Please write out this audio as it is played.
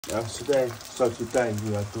Today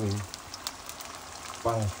we are doing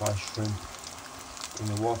butterfly shrimp in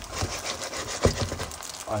a wok.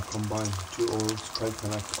 I combine 2 oils,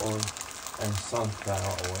 coconut oil and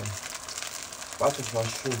sunflower oil. Butterfly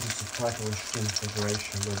shrimp is a type of shrimp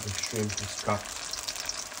preparation where the shrimp is cut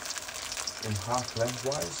in half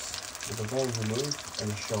lengthwise with the vein removed and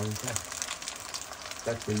shell intact.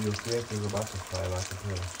 That way you're creating a butterfly like a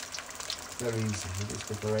pillow. Very easy. With this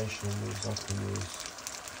preparation is often used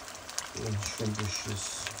in shrimp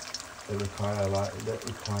dishes that require a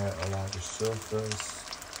larger surface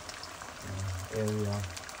area.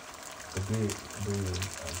 The breeding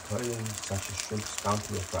and cutting such as shrimp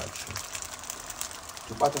scampi or fried shrimp.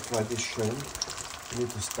 To butterfly this shrimp, you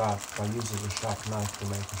need to start by using a sharp knife to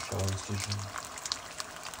make a shallow incision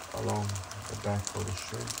along the back of the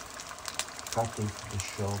shrimp, cutting the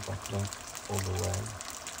shell but not all the way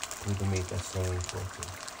through the meat. That's very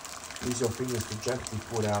important. Use your fingers to gently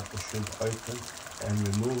pull out the shrimp open and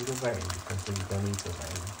remove the vein because then you don't need the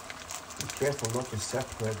vein. Be careful not to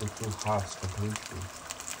separate the 2 halves completely.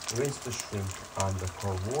 Rinse the shrimp under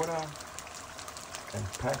cold water and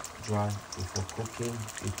pack dry before cooking.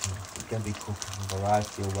 It can be cooked in a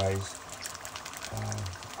variety of ways.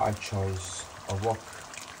 I chose a wok,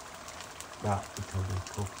 but it can be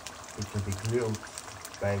cooked. It can be grilled,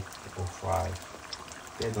 baked or fried.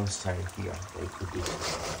 They don't say here. They could be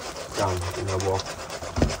done in a wok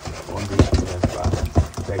on the internet, but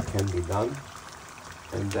they can be done.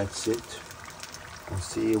 And that's it. I'll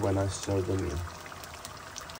see you when I serve them in.